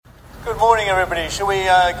Good morning, everybody. Shall we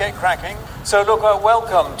get cracking? So, look,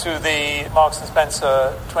 welcome to the Marks &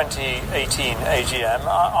 Spencer 2018 AGM.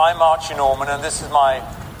 I'm Archie Norman, and this is my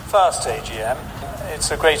first AGM.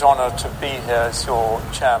 It's a great honour to be here as your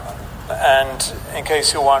chairman. And in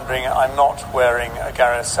case you're wondering, I'm not wearing a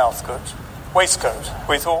Gareth Southcote waistcoat.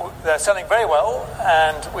 We thought they're selling very well,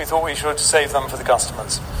 and we thought we should save them for the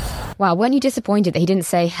customers. Wow, weren't you disappointed that he didn't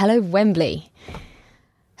say, hello, Wembley?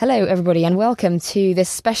 Hello, everybody, and welcome to this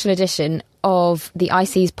special edition of the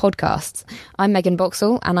IC's podcasts. I'm Megan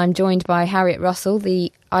Boxall, and I'm joined by Harriet Russell,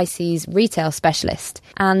 the IC's retail specialist.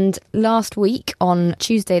 And last week, on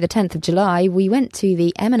Tuesday the 10th of July, we went to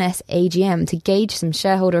the M&S AGM to gauge some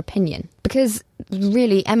shareholder opinion. Because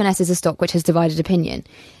really, M&S is a stock which has divided opinion,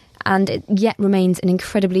 and it yet remains an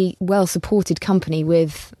incredibly well-supported company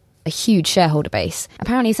with a huge shareholder base.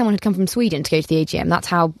 Apparently someone had come from Sweden to go to the AGM. That's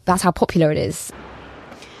how popular it is.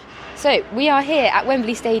 So, we are here at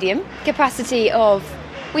Wembley Stadium, capacity of,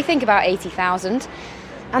 we think, about 80,000,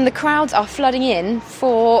 and the crowds are flooding in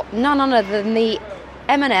for none other than the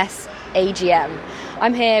M&S AGM.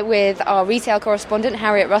 I'm here with our retail correspondent,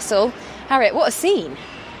 Harriet Russell. Harriet, what a scene!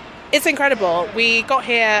 It's incredible. We got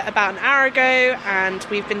here about an hour ago, and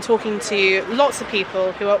we've been talking to lots of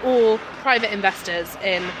people who are all private investors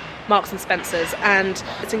in Marks & Spencer's, and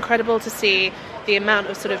it's incredible to see the amount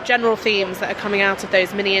of sort of general themes that are coming out of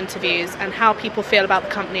those mini interviews and how people feel about the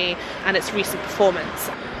company and its recent performance.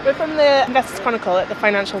 We're from the Investors Chronicle at the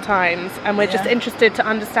Financial Times, and we're just interested to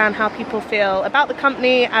understand how people feel about the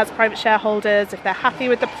company as private shareholders, if they're happy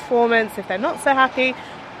with the performance, if they're not so happy.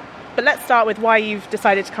 But let's start with why you've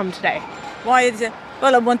decided to come today. Why is it?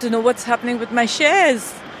 Well, I want to know what's happening with my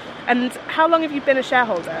shares. And how long have you been a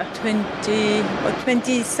shareholder?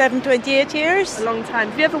 27, 28 years. A long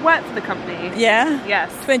time. Have you ever worked for the company? Yeah.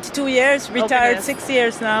 Yes. 22 years, retired 6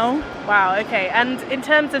 years now. Wow, okay. And in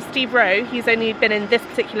terms of Steve Rowe, he's only been in this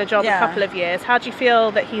particular job a couple of years. How do you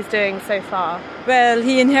feel that he's doing so far? Well,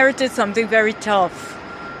 he inherited something very tough.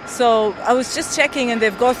 So I was just checking, and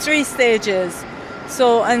they've got 3 stages.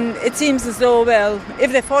 So, and it seems as though, well,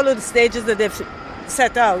 if they follow the stages that they've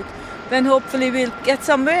set out, then hopefully we'll get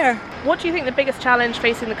somewhere. What do you think the biggest challenge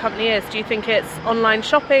facing the company is? Do you think it's online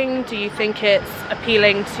shopping? Do you think it's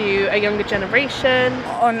appealing to a younger generation?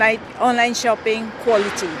 Online shopping,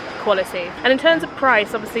 quality. And in terms of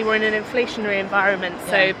price, obviously we're in an inflationary environment,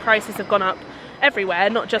 so prices have gone up everywhere,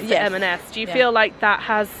 not just at M&S. Do you feel like that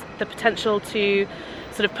has the potential to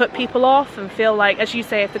sort of put people off and feel like, as you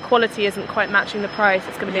say, if the quality isn't quite matching the price,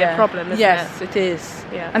 it's going to be a problem, isn't it? Yes, it is.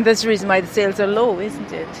 Yeah. And that's the reason why the sales are low,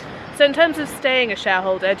 isn't it? So in terms of staying a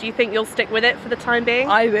shareholder, do you think you'll stick with it for the time being?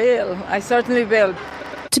 I will. I certainly will.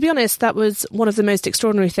 To be honest, that was one of the most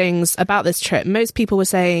extraordinary things about this trip. Most people were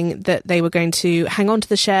saying that they were going to hang on to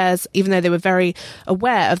the shares, even though they were very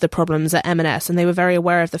aware of the problems at M&S, and they were very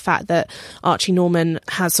aware of the fact that Archie Norman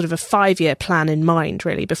has sort of a 5-year plan in mind,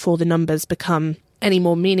 really, before the numbers become any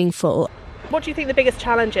more meaningful. What do you think the biggest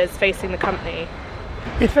challenge is facing the company?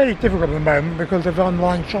 It's very difficult at the moment because of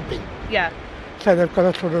online shopping. Yeah. So they've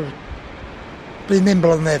got to sort of be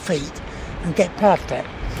nimble on their feet and get past that.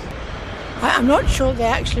 I'm not sure they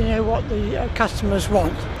actually know what the customers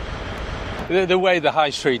want. The way the high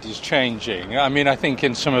street is changing, I mean, I think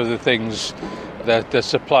in some of the things, the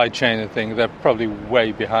supply chain and thing, they're probably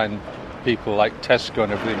way behind people like Tesco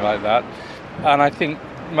and everything like that. And I think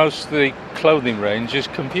most of the clothing range is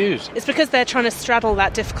confused. It's because they're trying to straddle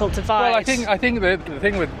that difficult divide. Well, I think the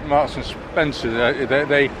thing with Marks and Spencer,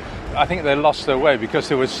 I think they lost their way because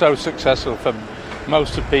they were so successful for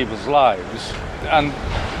most of people's lives, and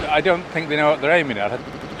I don't think they know what they're aiming at.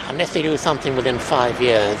 Unless they do something within 5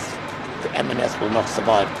 years, the M&S will not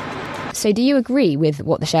survive. So do you agree with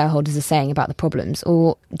what the shareholders are saying about the problems,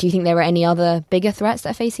 or do you think there are any other bigger threats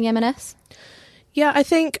that are facing M&S? Yeah, I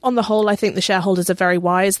think on the whole, I think the shareholders are very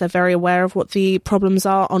wise. They're very aware of what the problems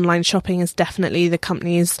are. Online shopping is definitely the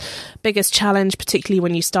company's biggest challenge, particularly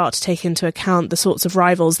when you start to take into account the sorts of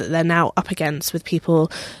rivals that they're now up against with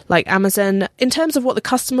people like Amazon. In terms of what the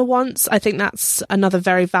customer wants, I think that's another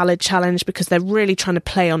very valid challenge because they're really trying to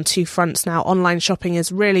play on 2 fronts now. Online shopping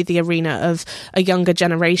is really the arena of a younger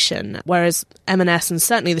generation, whereas M&S and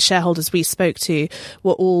certainly the shareholders we spoke to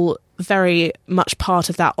were all very much part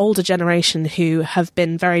of that older generation who have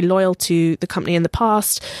been very loyal to the company in the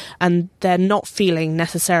past, and they're not feeling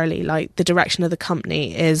necessarily like the direction of the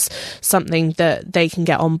company is something that they can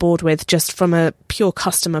get on board with just from a pure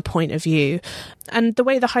customer point of view. And the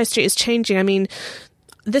way the high street is changing, I mean,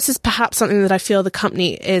 this is perhaps something that I feel the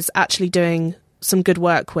company is actually doing some good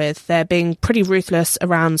work with. They're being pretty ruthless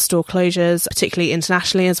around store closures, particularly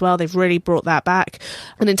internationally as well. They've really brought that back.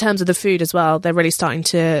 And in terms of the food as well, they're really starting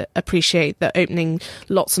to appreciate that opening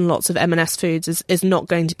lots and lots of M&S foods is not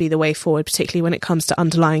going to be the way forward, particularly when it comes to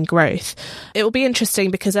underlying growth. It will be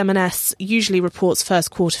interesting because M&S usually reports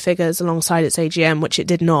first quarter figures alongside its AGM, which it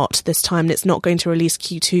did not this time, and it's not going to release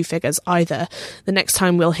Q2 figures either. The next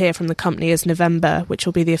time we'll hear from the company is November, which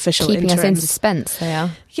will be the official keeping interims. us in suspense, they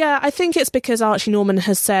are. Yeah, I think it's because Archie Norman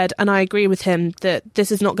has said, and I agree with him, that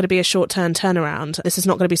this is not going to be a short-term turnaround. This is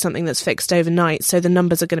not going to be something that's fixed overnight, so the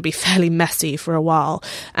numbers are going to be fairly messy for a while.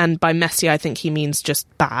 And by messy, I think he means just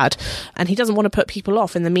bad. And he doesn't want to put people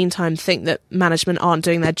off, in the meantime, think that management aren't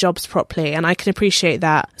doing their jobs properly, and I can appreciate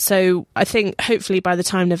that. So I think hopefully by the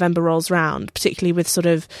time November rolls round, particularly with sort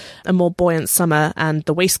of a more buoyant summer and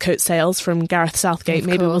the waistcoat sales from Gareth Southgate,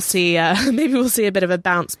 maybe we'll see a bit of a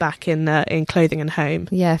bounce back in clothing and home.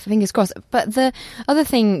 Yeah, fingers crossed. But the other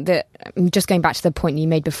thing that, just going back to the point you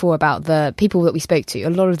made before about the people that we spoke to, a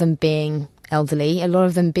lot of them being elderly, a lot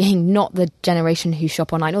of them being not the generation who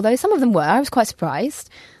shop online, although some of them were. I was quite surprised.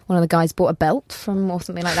 One of the guys bought a belt or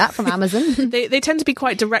something like that from Amazon. They tend to be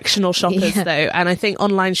quite directional shoppers, though. And I think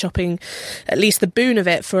online shopping, at least the boon of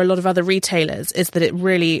it for a lot of other retailers, is that it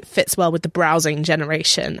really fits well with the browsing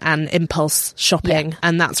generation and impulse shopping. Yeah.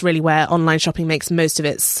 And that's really where online shopping makes most of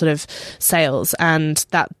its sort of sales. And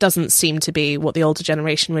that doesn't seem to be what the older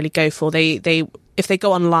generation really go for. If they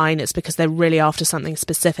go online, it's because they're really after something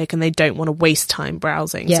specific and they don't want to waste time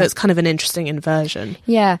browsing. Yeah. So it's kind of an interesting inversion.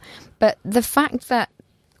 Yeah. But the fact that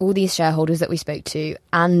all these shareholders that we spoke to,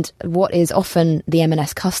 and what is often the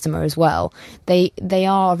M&S customer as well, they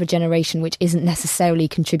are of a generation which isn't necessarily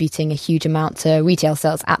contributing a huge amount to retail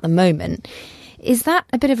sales at the moment. Is that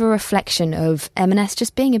a bit of a reflection of M&S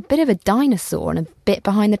just being a bit of a dinosaur and a bit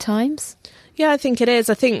behind the times? Yeah, I think it is.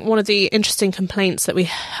 I think one of the interesting complaints that we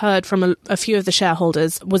heard from a few of the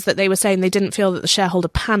shareholders was that they were saying they didn't feel that the shareholder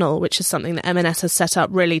panel, which is something that M&S has set up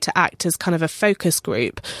really to act as kind of a focus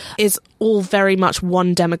group, is all very much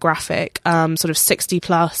one demographic, sort of 60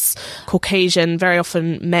 plus, Caucasian, very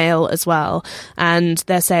often male as well. And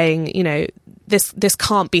they're saying, you know, this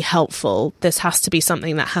can't be helpful. This has to be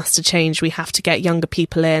something that has to change. We have to get younger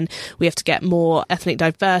people in. We have to get more ethnic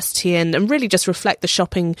diversity in, and really just reflect the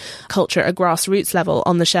shopping culture at a grassroots level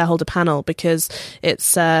on the shareholder panel, because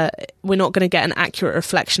it's we're not going to get an accurate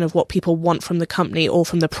reflection of what people want from the company or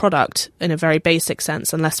from the product in a very basic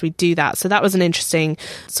sense unless we do that. So that was an interesting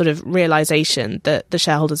sort of realization that the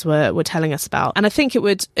shareholders were telling us about. And I think it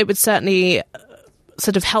would certainly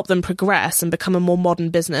sort of help them progress and become a more modern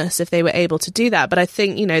business if they were able to do that. But I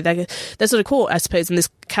think, you know, they're sort of caught, I suppose, in this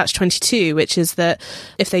catch-22, which is that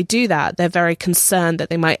if they do that, they're very concerned that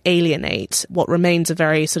they might alienate what remains a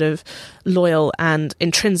very sort of loyal and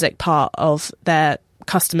intrinsic part of their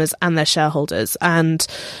customers and their shareholders. And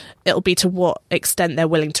it'll be to what extent they're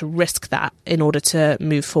willing to risk that in order to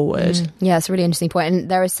move forward. Yeah, it's a really interesting point. And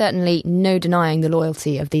there is certainly no denying the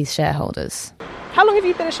loyalty of these shareholders. How long have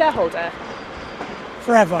you been a shareholder?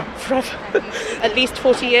 Forever. At least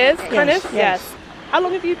 40 years, kind Yes, of? yes. How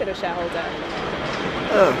long have you been a shareholder?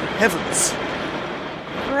 Oh, heavens.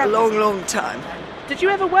 A long, long time. Did you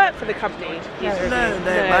ever work for the company? No.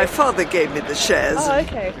 My father gave me the shares. Oh,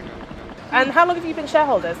 okay. And how long have you been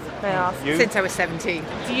shareholders, may I ask? Since I was 17.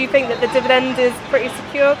 Do you think that the dividend is pretty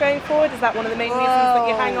secure going forward? Is that one of the main reasons that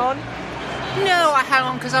you hang on? No, I hang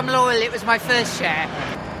on because I'm loyal. It was my first share.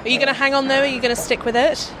 Are you going to hang on, though? Are you going to stick with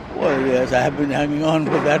it? Well, yes, I have been hanging on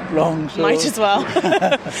for that long, so... Might as well.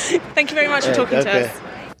 Thank you very much for talking to us.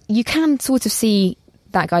 You can sort of see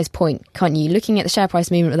that guy's point, can't you? Looking at the share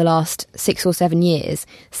price movement of the last 6 or 7 years,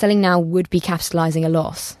 selling now would be capitalising a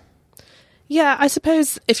loss. Yeah, I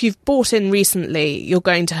suppose if you've bought in recently, you're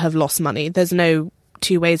going to have lost money. There's no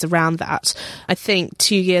two ways around that. I think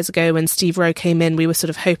 2 years ago when Steve Rowe came in, we were sort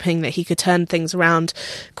of hoping that he could turn things around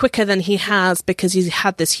quicker than he has, because he's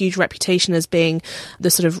had this huge reputation as being the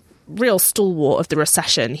sort of real stalwart of the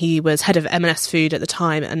recession. He was head of M&S Food at the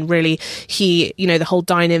time, and really he, you know, the whole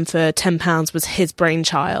dine in for £10 was his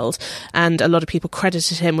brainchild, and a lot of people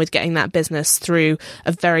credited him with getting that business through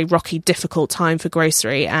a very rocky, difficult time for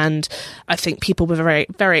grocery. And I think people were very,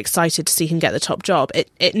 very excited to see him get the top job.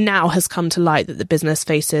 It now has come to light that the business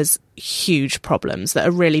faces huge problems that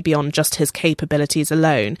are really beyond just his capabilities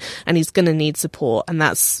alone, and he's going to need support. And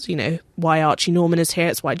that's, you know, why Archie Norman is here.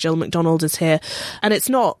 It's why Jill McDonald is here. And it's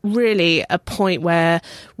not really a point where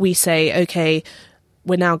we say, okay,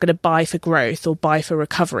 we're now going to buy for growth or buy for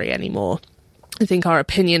recovery anymore. I think our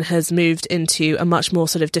opinion has moved into a much more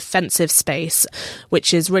sort of defensive space,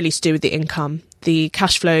 which is really to do with the income. The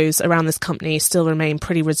cash flows around this company still remain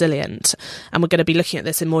pretty resilient. And we're going to be looking at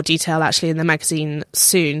this in more detail actually in the magazine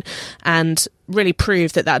soon, and really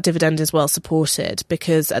prove that that dividend is well supported,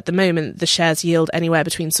 because at the moment the shares yield anywhere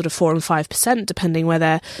between sort of 4 and 5% depending where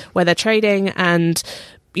they're trading. And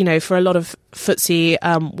you know, for a lot of FTSE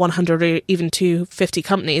 100 or even 250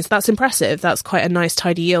 companies, that's impressive. That's quite a nice,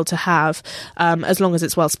 tidy yield to have, as long as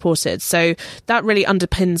it's well supported. So that really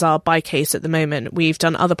underpins our buy case at the moment. We've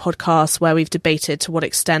done other podcasts where we've debated to what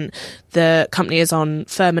extent the company is on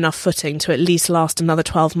firm enough footing to at least last another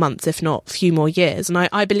 12 months, if not a few more years. And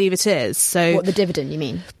I believe it is. So, what, the dividend, you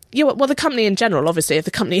mean? Yeah, well, the company in general, obviously, if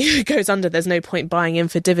the company goes under, there's no point buying in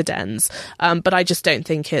for dividends. But I just don't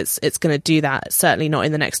think it's going to do that, certainly not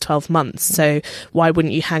in the next 12 months. So why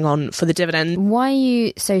wouldn't you hang on for the dividend? Why are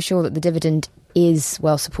you so sure that the dividend is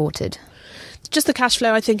well supported? Just the cash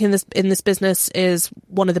flow, I think, in this business is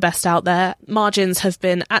one of the best out there. Margins have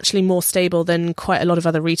been actually more stable than quite a lot of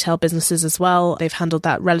other retail businesses as well. They've handled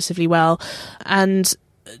that relatively well. And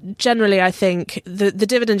generally, I think the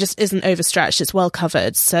dividend just isn't overstretched. It's well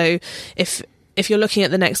covered. So if you're looking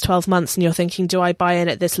at the next 12 months and you're thinking, do I buy in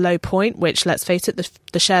at this low point, which, let's face it,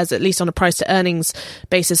 the shares, at least on a price to earnings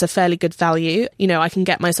basis, are fairly good value. You know, I can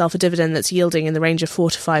get myself a dividend that's yielding in the range of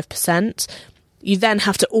 4 to 5%. You then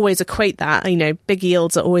have to always equate that. You know, big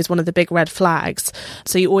yields are always one of the big red flags.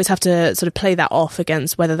 So you always have to sort of play that off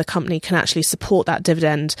against whether the company can actually support that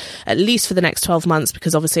dividend, at least for the next 12 months,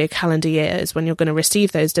 because obviously a calendar year is when you're going to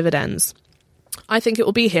receive those dividends. I think it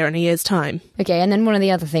will be here in a year's time. Okay, and then one of the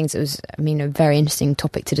other things that was, I mean, a very interesting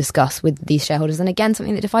topic to discuss with these shareholders, and again,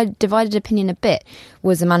 something that divided opinion a bit,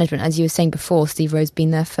 was the management. As you were saying before, Steve Rowe's been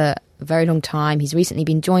there for a very long time. He's recently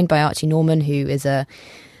been joined by Archie Norman, who is an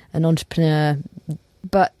entrepreneur,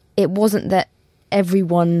 but it wasn't that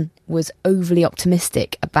everyone was overly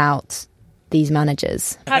optimistic about these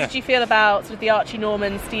managers. How did you feel about sort of the Archie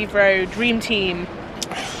Norman, Steve Rowe dream team?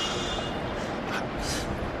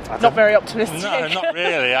 Not very optimistic. No, not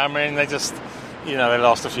really. I mean, they just, they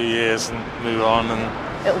last a few years and move on,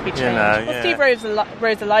 and it'll be changed. Steve Rowe's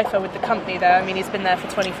a lifer with the company, though. I mean, he's been there for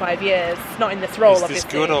 25 years, not in this role, obviously. Is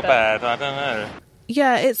this good or bad? I don't know.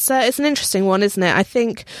 Yeah, it's an interesting one, isn't it? I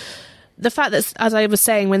think the fact that, as I was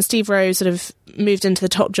saying, when Steve Rowe sort of moved into the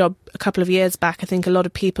top job a couple of years back, I think a lot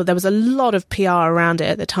of people, there was a lot of PR around it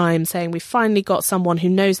at the time saying, we finally got someone who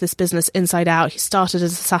knows this business inside out. He started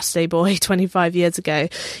as a Saturday boy 25 years ago.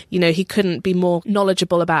 He couldn't be more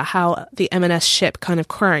knowledgeable about how the M&S ship kind of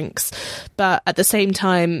cranks. But at the same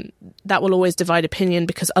time, that will always divide opinion,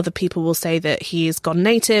 because other people will say that he's gone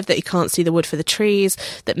native, that he can't see the wood for the trees,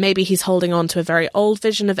 that maybe he's holding on to a very old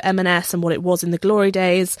vision of M&S and what it was in the glory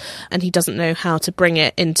days, and he doesn't know how to bring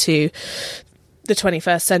it into the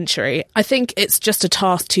 21st century. I think it's just a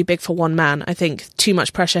task too big for one man. I think too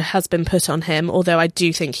much pressure has been put on him, although I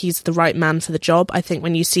do think he's the right man for the job. I think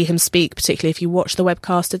when you see him speak, particularly if you watch the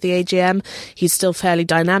webcast of the AGM, he's still fairly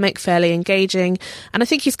dynamic, fairly engaging, and I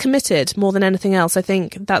think he's committed more than anything else. I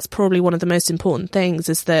think that's probably one of the most important things,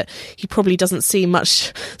 is that he probably doesn't see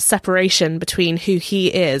much separation between who he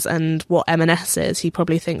is and what M&S is. He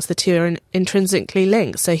probably thinks the two are intrinsically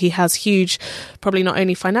linked. So he has huge, probably not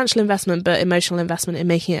only financial investment, but emotional investment in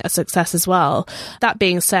making it a success as well. That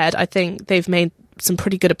being said, I think they've made some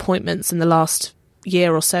pretty good appointments in the last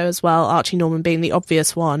year or so as well, Archie Norman being the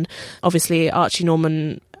obvious one. Obviously, Archie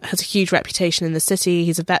Norman has a huge reputation in the city.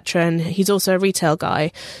 He's a veteran. He's also a retail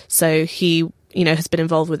guy. So he has been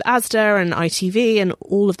involved with Asda and ITV and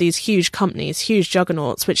all of these huge companies, huge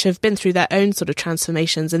juggernauts, which have been through their own sort of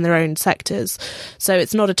transformations in their own sectors. So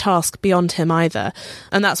it's not a task beyond him either.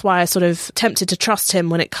 And that's why I sort of tempted to trust him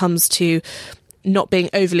when it comes to not being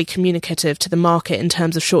overly communicative to the market in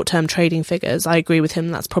terms of short-term trading figures. I agree with him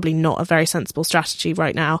that's probably not a very sensible strategy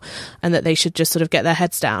right now, and that they should just sort of get their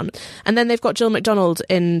heads down. And then they've got Jill McDonald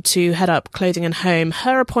in to head up Clothing and Home.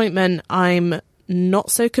 Her appointment, I'm not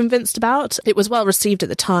so convinced about. It was well received at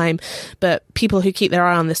the time, but people who keep their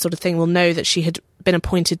eye on this sort of thing will know that she had been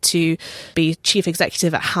appointed to be chief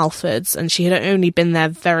executive at Halfords, and she had only been there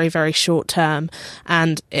very, very short term,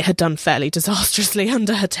 and it had done fairly disastrously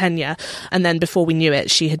under her tenure. And then before we knew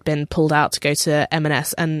it, she had been pulled out to go to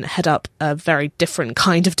M&S and head up a very different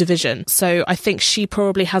kind of division. So I think she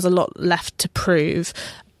probably has a lot left to prove.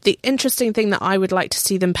 The interesting thing that I would like to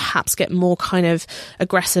see them perhaps get more kind of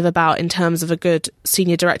aggressive about in terms of a good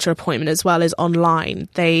senior director appointment as well is online.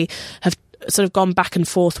 They have sort of gone back and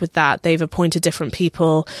forth with that. They've appointed different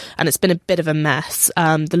people and it's been a bit of a mess.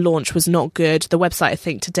 The launch was not good. The website, I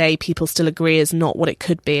think today people still agree is not what it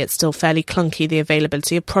could be. It's still fairly clunky. The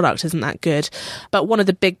availability of product isn't that good. But one of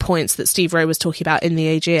the big points that Steve Rowe was talking about in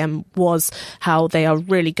the AGM was how they are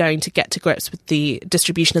really going to get to grips with the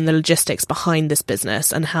distribution and the logistics behind this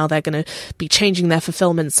business, and how they're going to be changing their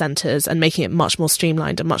fulfillment centres and making it much more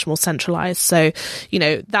streamlined and much more centralised. So,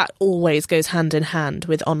 that always goes hand in hand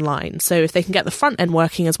with online. So if they can get the front end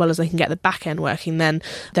working as well as they can get the back end working, then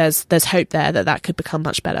there's hope there that could become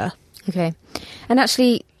much better. Okay. And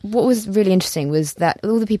actually, what was really interesting was that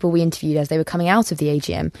all the people we interviewed as they were coming out of the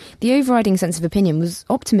AGM, the overriding sense of opinion was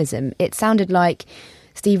optimism. It sounded like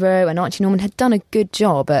Steve Rowe and Archie Norman had done a good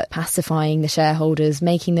job at pacifying the shareholders,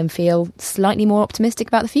 making them feel slightly more optimistic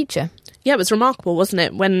about the future. Yeah, it was remarkable, wasn't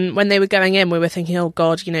it? When they were going in, we were thinking, oh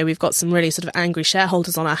God, we've got some really sort of angry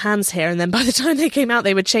shareholders on our hands here. And then by the time they came out,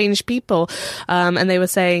 they were changed people. And they were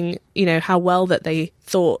saying, how well that they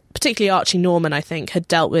thought, particularly Archie Norman, I think, had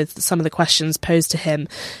dealt with some of the questions posed to him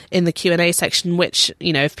in the Q&A section, which,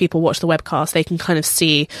 if people watch the webcast, they can kind of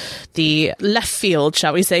see the left field,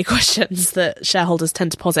 shall we say, questions that shareholders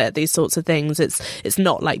tend to posit at these sorts of things. It's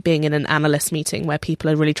not like being in an analyst meeting where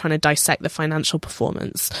people are really trying to dissect the financial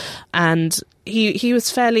performance. And he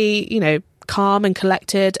was fairly, calm and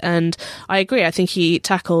collected. And I agree. I think he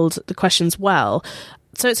tackled the questions well.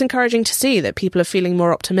 So it's encouraging to see that people are feeling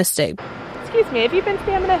more optimistic. Excuse me, have you been to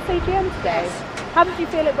the M&S AGM today? How did you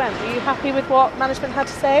feel it went? Were you happy with what management had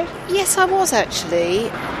to say? Yes, I was actually.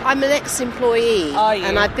 I'm an ex-employee. Are you?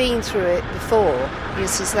 And I've been through it before.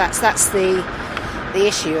 That's the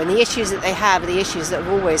issue. And the issues that they have are the issues that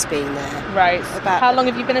have always been there. Right. How long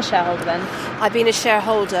have you been a shareholder then? I've been a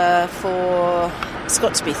shareholder for... It's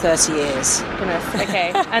got to be 30 years. Goodness,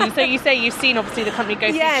 okay. And so you say you've seen, obviously, the company go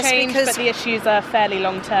through change, but the issues are fairly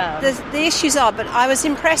long-term. The issues are, but I was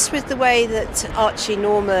impressed with the way that Archie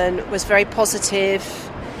Norman was very positive.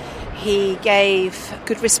 He gave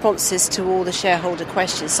good responses to all the shareholder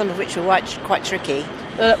questions, some of which were quite tricky.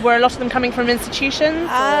 Were a lot of them coming from institutions?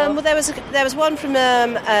 Well, there was one from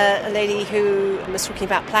a lady who was talking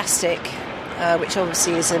about plastic, which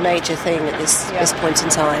obviously is a major thing at this point in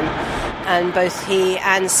time. And both he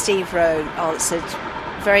and Steve Rowe answered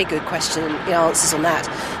very good answers on that.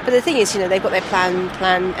 But the thing is, they've got their plan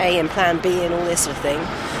A and plan B and all this sort of thing.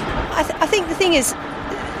 I think the thing is,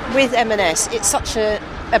 with M&S, it's such a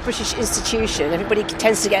British institution. Everybody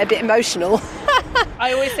tends to get a bit emotional.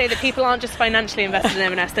 I always say that people aren't just financially invested in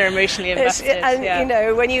M&S, they're emotionally invested.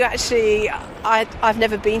 And, when you actually... I've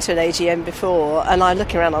never been to an AGM before, and I'm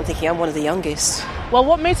looking around, I'm thinking I'm one of the youngest. Well,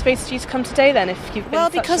 what motivated you to come today then, if you've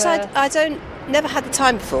been because I never had the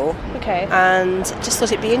time before. Okay. And just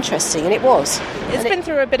thought it'd be interesting, and it was. It's been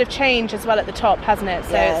through a bit of change as well at the top, hasn't it?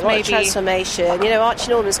 So yeah, it's a lot of transformation.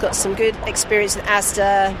 Archie Norman's got some good experience in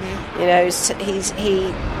Asda. Mm-hmm.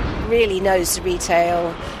 He really knows the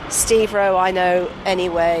retail. Steve Rowe, I know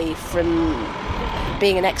anyway from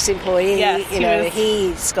being an ex-employee. Yes,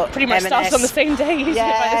 he's got pretty much M&S. started on the same day.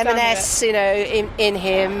 M&S, in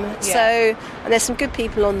him. Yeah. So, and there's some good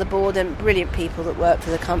people on the board and brilliant people that work for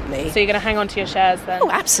the company. So you're going to hang on to your shares then? Oh,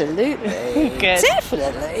 absolutely. Good.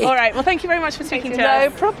 Definitely. All right. Well, thank you very much for speaking to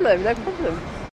us. No problem.